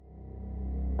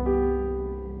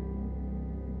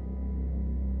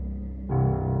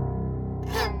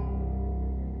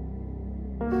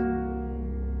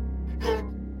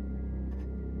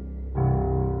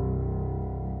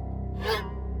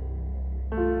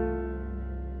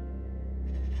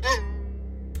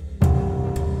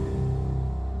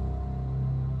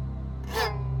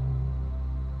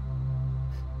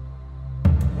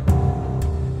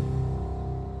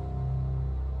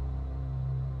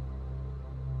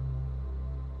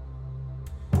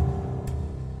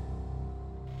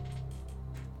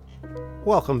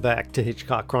Welcome back to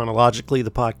Hitchcock Chronologically,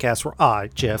 the podcast where I,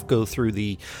 Jeff, go through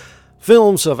the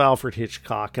films of Alfred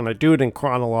Hitchcock, and I do it in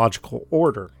chronological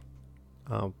order.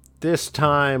 This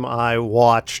time I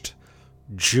watched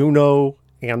Juno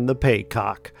and the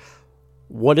Paycock.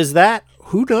 What is that?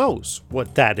 Who knows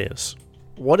what that is?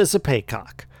 What is a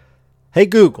paycock? Hey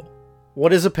Google,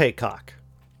 what is a paycock?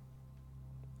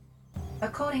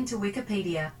 According to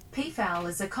Wikipedia, peafowl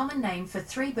is a common name for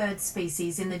three bird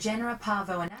species in the genera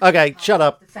Pavo and Okay, shut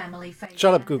up. The family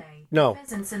Shut up, Google. No.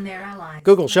 Pheasants and their allies.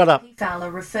 Google, shut up. Peafowl are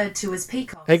referred to as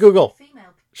peacocks. Hey Google,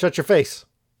 Female... shut your face.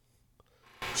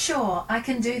 Sure, I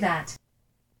can do that.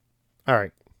 All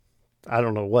right. I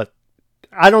don't know what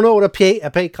a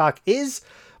paycock is,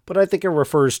 but I think it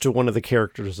refers to one of the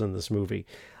characters in this movie.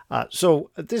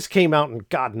 So this came out in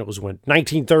God knows when,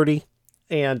 1930,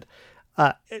 and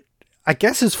I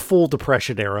guess it's full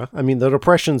Depression era. I mean, the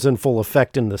Depression's in full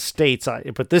effect in the States,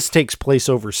 but this takes place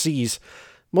overseas.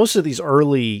 Most of these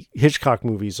early Hitchcock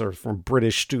movies are from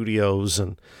British studios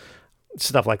and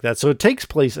stuff like that. So it takes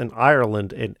place in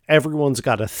Ireland, and everyone's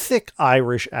got a thick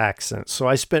Irish accent. So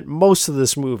I spent most of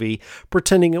this movie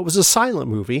pretending it was a silent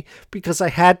movie because I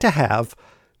had to have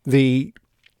the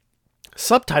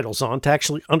subtitles on to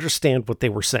actually understand what they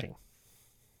were saying,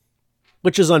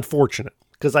 which is unfortunate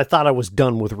because I thought I was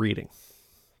done with reading.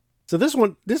 So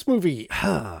this movie,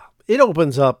 it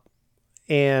opens up,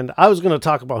 and I was going to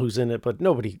talk about who's in it, but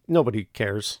nobody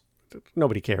cares.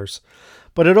 Nobody cares.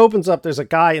 But it opens up, there's a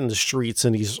guy in the streets,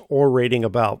 and he's orating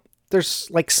about, there's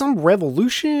like some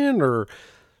revolution or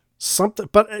something,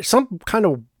 but some kind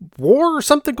of war or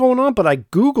something going on, but I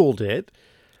Googled it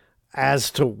as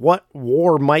to what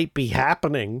war might be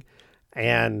happening,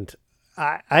 and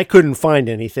I couldn't find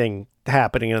anything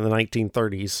happening in the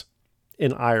 1930s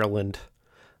in Ireland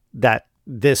that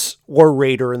this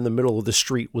orator in the middle of the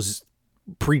street was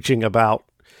preaching about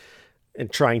and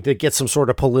trying to get some sort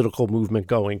of political movement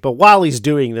going. But while he's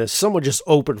doing this, someone just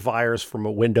opened fires from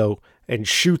a window and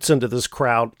shoots into this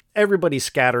crowd. Everybody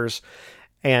scatters,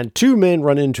 and two men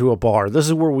run into a bar. This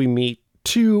is where we meet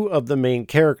two of the main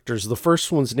characters. The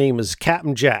first one's name is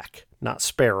Captain Jack, not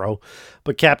Sparrow,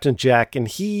 but Captain Jack, and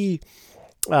he's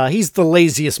the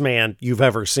laziest man you've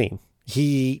ever seen.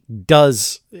 He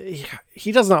does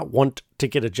not want to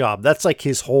get a job. That's like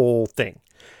his whole thing.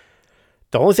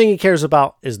 The only thing he cares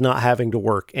about is not having to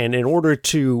work. And in order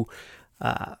to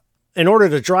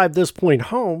drive this point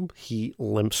home, he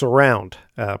limps around,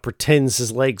 pretends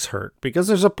his legs hurt, because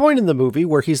there's a point in the movie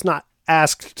where he's not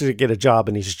asked to get a job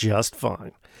and he's just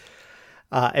fine.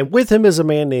 And with him is a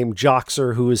man named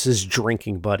Joxer, who is his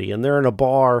drinking buddy. And they're in a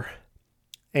bar,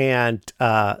 and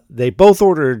they both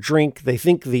order a drink. They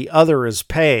think the other is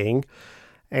paying,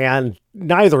 and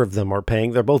neither of them are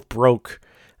paying. They're both broke.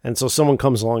 And so someone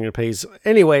comes along and pays.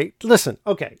 Anyway, listen,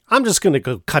 okay, I'm just going to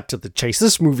go cut to the chase.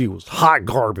 This movie was hot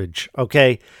garbage,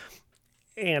 okay?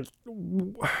 And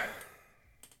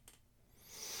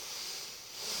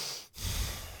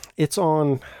it's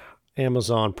on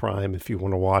Amazon Prime if you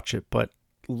want to watch it, but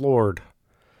Lord,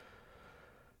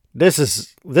 this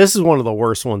is one of the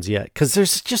worst ones yet, because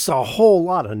there's just a whole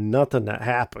lot of nothing that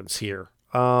happens here.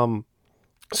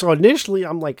 So initially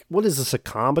I'm like, what is this, a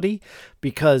comedy?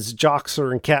 Because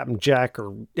Joxer and Captain Jack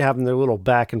are having their little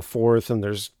back and forth, and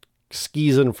there's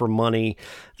skeezing for money.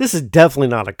 This is definitely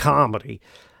not a comedy.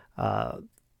 Not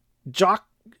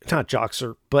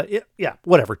Joxer, but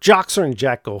whatever. Joxer and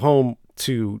Jack go home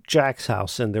to Jack's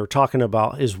house, and they're talking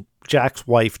about Jack's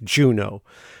wife, Juno,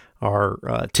 our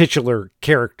titular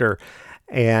character.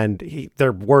 And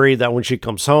they're worried that when she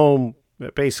comes home,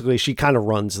 basically she kind of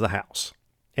runs the house,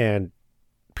 and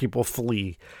people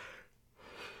flee.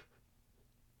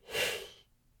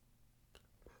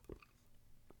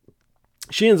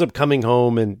 She ends up coming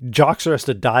home, and Joxer has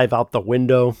to dive out the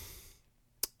window.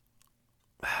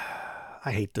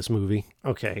 I hate this movie.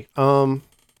 Okay.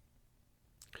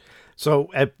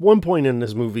 So at one point in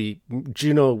this movie,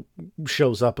 Juno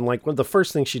shows up, and like one of the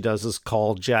first things she does is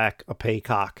call Jack a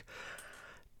paycock.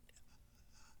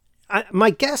 My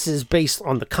guess is, based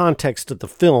on the context of the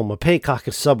film, a paycock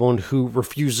is someone who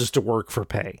refuses to work for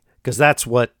pay, because that's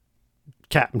what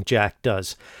Captain Jack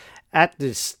does.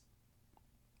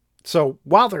 So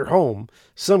while they're home,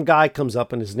 some guy comes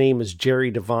up, and his name is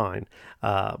Jerry Devine,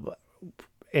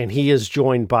 and he is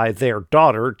joined by their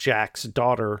daughter, Jack's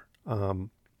daughter,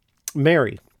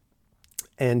 Mary.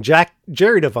 And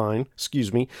Jerry Devine,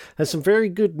 has some very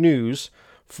good news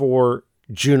for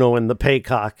Juno and the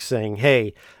Paycock, saying,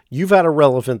 hey, you've had a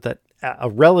relative that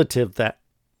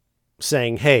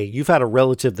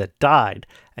died,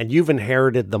 and you've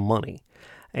inherited the money.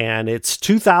 And it's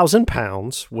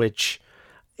 £2,000, which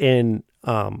in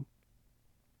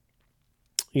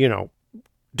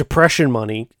depression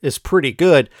money is pretty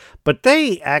good, but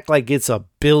they act like it's $1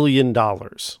 billion.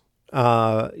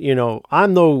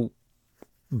 I'm no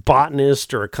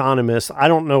botanist or economist. I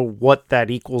don't know what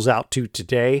that equals out to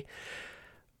today,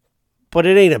 but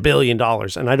it ain't $1 billion.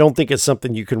 And I don't think it's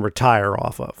something you can retire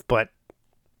off of, but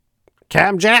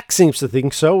Captain Jack seems to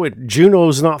think so.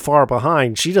 Juno's not far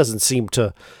behind. She doesn't seem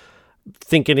to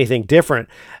think anything different.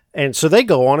 And so they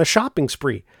go on a shopping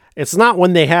spree. It's not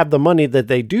when they have the money that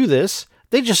they do this.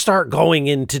 They just start going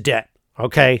into debt,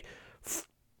 okay,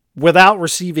 without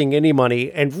receiving any money,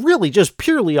 and really just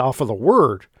purely off of the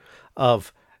word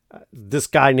of this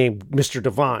guy named Mr.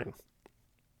 Devine.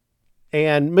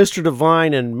 And Mr.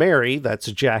 Devine and Mary,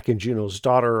 that's Jack and Juno's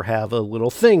daughter, have a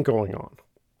little thing going on.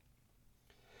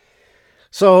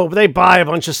 So they buy a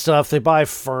bunch of stuff. They buy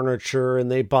furniture, and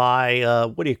they buy,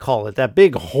 what do you call it? That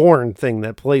big horn thing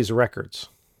that plays records.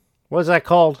 What is that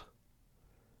called?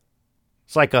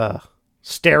 It's like a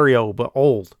stereo, but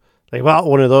old. They bought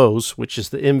one of those, which is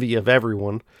the envy of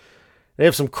everyone. They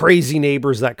have some crazy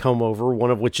neighbors that come over,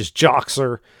 one of which is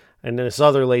Joxer, and this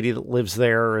other lady that lives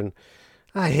there, and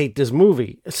I hate this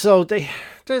movie. So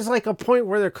there's like a point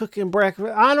where they're cooking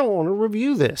breakfast. I don't want to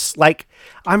review this. Like,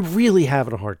 I'm really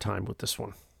having a hard time with this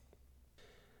one.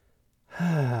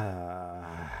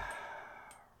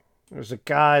 There's a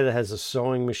guy that has a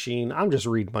sewing machine. I'm just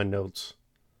reading my notes.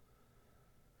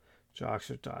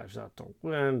 Joxer dives out the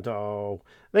window.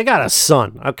 They got a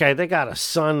son. Okay, they got a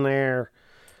son there.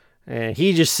 And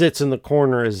he just sits in the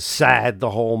corner as sad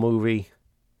the whole movie.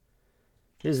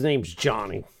 His name's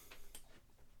Johnny.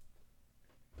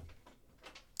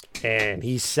 And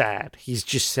he's sad. He's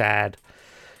just sad.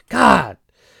 God,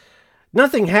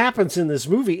 nothing happens in this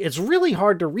movie. It's really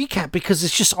hard to recap because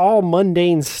it's just all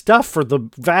mundane stuff for the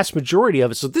vast majority of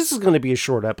it. So this is going to be a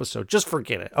short episode. Just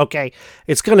forget it, okay?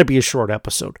 It's going to be a short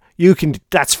episode.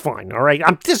 That's fine, all right?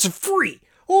 This is free.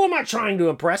 Who am I trying to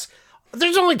impress?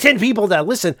 There's only 10 people that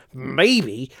listen,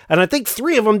 maybe, and I think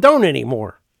 3 of them don't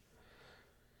anymore.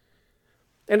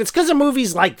 And it's because of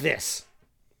movies like this.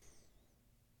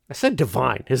 I said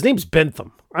Divine. His name's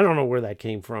Bentham. I don't know where that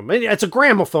came from. It's a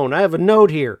gramophone. I have a note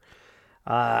here.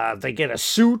 They get a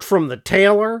suit from the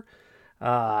tailor.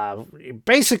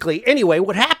 Basically, anyway,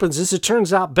 what happens is it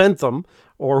turns out Bentham,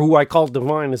 or who I call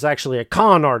Divine, is actually a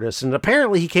con artist. And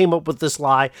apparently he came up with this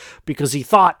lie because he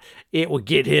thought it would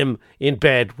get him in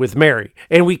bed with Mary.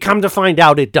 And we come to find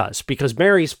out it does, because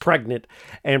Mary's pregnant.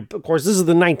 And, of course, this is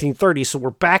the 1930s, so we're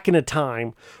back in a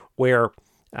time where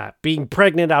being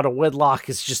pregnant out of wedlock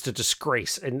is just a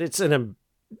disgrace. And it's all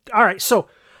right, so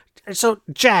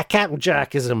Captain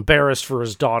Jack is embarrassed for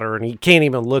his daughter, and he can't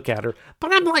even look at her.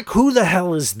 But I'm like, who the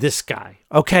hell is this guy,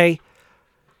 okay?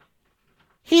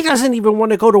 He doesn't even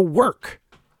want to go to work.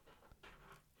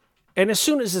 And as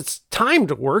soon as it's time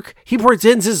to work, he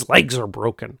pretends his legs are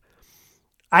broken.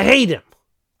 I hate him.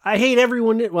 I hate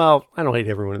everyone. Well, I don't hate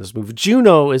everyone in this movie.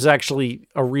 Juno is actually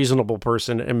a reasonable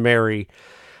person, and Mary.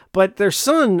 But their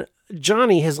son,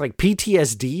 Johnny, has like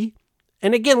PTSD.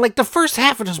 And again, like the first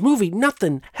half of this movie,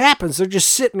 nothing happens. They're just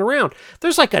sitting around.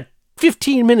 There's like a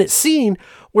 15-minute scene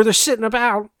where they're sitting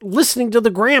about listening to the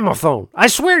gramophone. I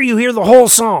swear you hear the whole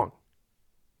song.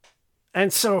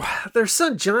 And so their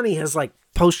son, Johnny, has like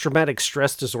post-traumatic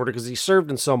stress disorder because he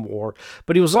served in some war.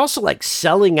 But he was also like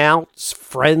selling out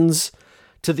friends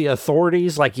to the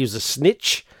authorities like he was a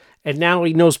snitch. And now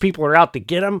he knows people are out to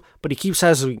get him, but he keeps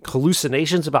having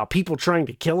hallucinations about people trying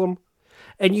to kill him.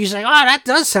 And you say, oh, that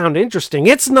does sound interesting.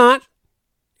 It's not.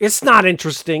 It's not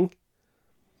interesting.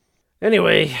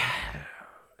 Anyway,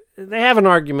 they have an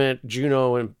argument,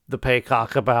 Juno and the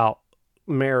Paycock, about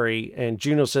Mary. And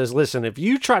Juno says, listen, if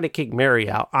you try to kick Mary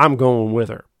out, I'm going with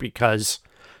her because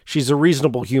she's a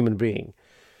reasonable human being.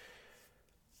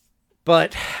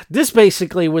 But this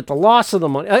basically, with the loss of the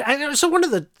money... so one of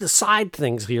the side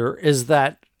things here is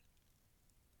that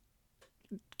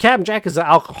Captain Jack is an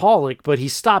alcoholic, but he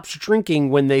stops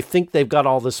drinking when they think they've got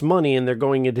all this money and they're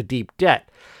going into deep debt.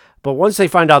 But once they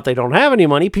find out they don't have any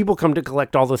money, people come to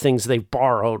collect all the things they've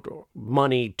borrowed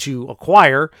money to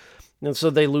acquire. And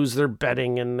so they lose their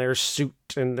bedding and their suit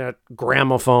and that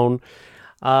gramophone.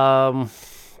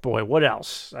 Boy, what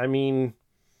else? I mean...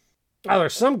 Oh,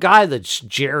 there's some guy that's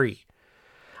Jerry.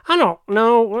 I don't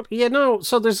know. Yeah, no.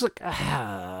 So there's like,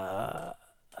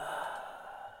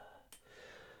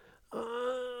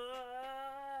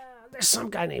 there's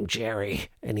some guy named Jerry,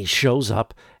 and he shows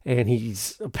up, and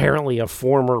he's apparently a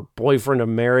former boyfriend of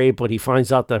Mary, but he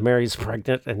finds out that Mary's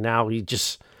pregnant, and now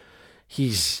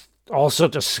he's also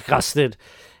disgusted,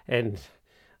 and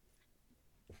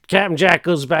Captain Jack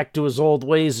goes back to his old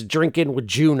ways of drinking with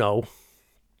Juno,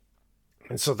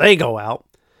 and so they go out.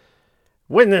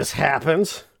 when this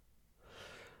happens,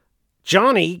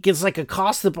 Johnny gets like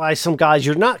accosted by some guys.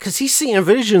 You're not, because he's seeing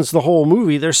visions the whole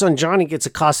movie. Their son Johnny gets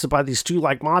accosted by these two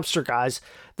like mobster guys.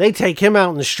 They take him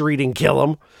out in the street and kill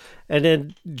him. And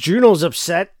then Juno's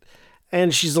upset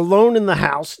and she's alone in the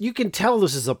house. You can tell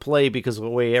this is a play because of the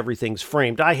way everything's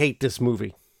framed. I hate this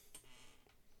movie.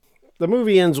 The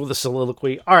movie ends with a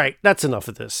soliloquy. All right, that's enough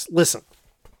of this. Listen.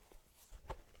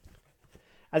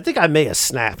 I think I may have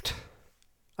snapped.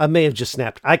 I may have just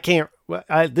snapped. I can't.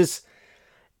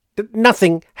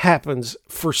 Nothing happens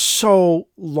for so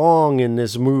long in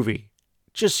this movie.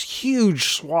 Just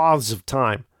huge swaths of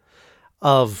time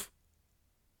of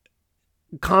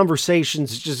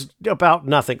conversations just about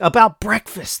nothing. About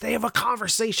breakfast. They have a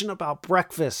conversation about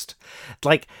breakfast.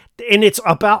 And it's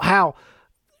about how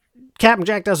Captain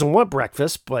Jack doesn't want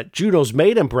breakfast, but Juno's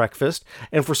made him breakfast.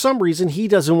 And for some reason, he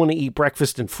doesn't want to eat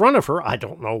breakfast in front of her. I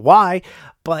don't know why,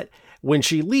 but when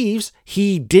she leaves,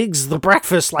 he digs the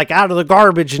breakfast out of the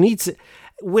garbage and eats it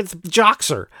with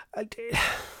Joxer.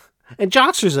 And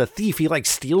Joxer's a thief. He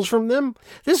steals from them.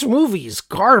 This movie is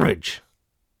garbage.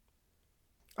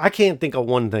 I can't think of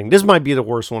one thing. This might be the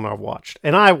worst one I've watched.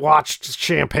 And I watched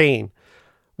Champagne,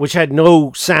 which had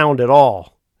no sound at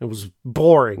all. It was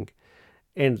boring.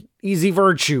 And Easy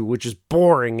Virtue, which is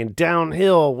boring, and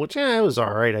Downhill, which it was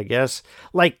all right, I guess.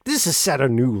 This has set a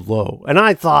new low. And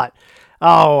I thought,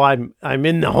 oh, I'm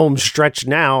in the home stretch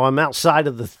now. I'm outside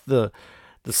of the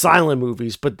silent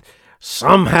movies, but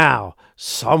somehow,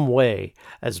 some way,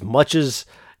 as much as,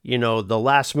 the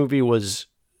last movie was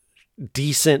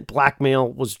decent,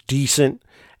 Blackmail was decent,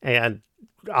 and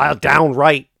I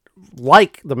downright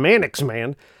like The Mannix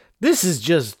Man, this is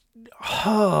just,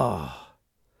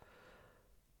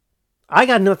 I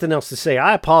got nothing else to say.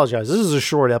 I apologize. This is a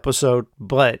short episode,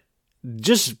 but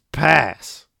just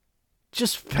pass.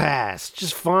 Just pass.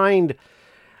 Just find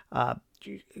a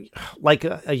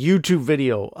YouTube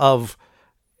video of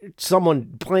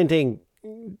someone planting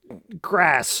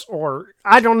grass or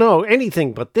I don't know,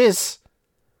 anything but this.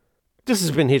 This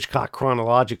has been Hitchcock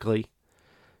Chronologically.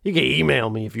 You can email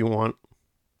me if you want.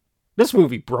 This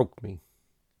movie broke me.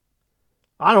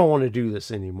 I don't want to do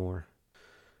this anymore.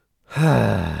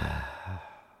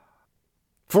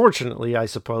 Fortunately, I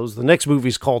suppose, the next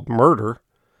movie's called Murder.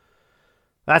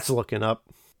 That's looking up.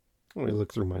 Let me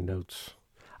look through my notes.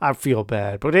 I feel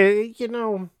bad, but if you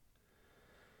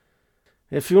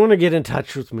want to get in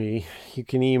touch with me, you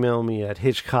can email me at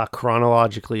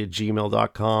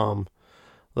hitchcockchronologically@gmail.com.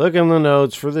 Look in the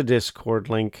notes for the Discord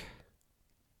link.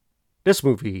 This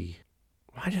movie,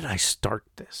 why did I start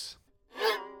this?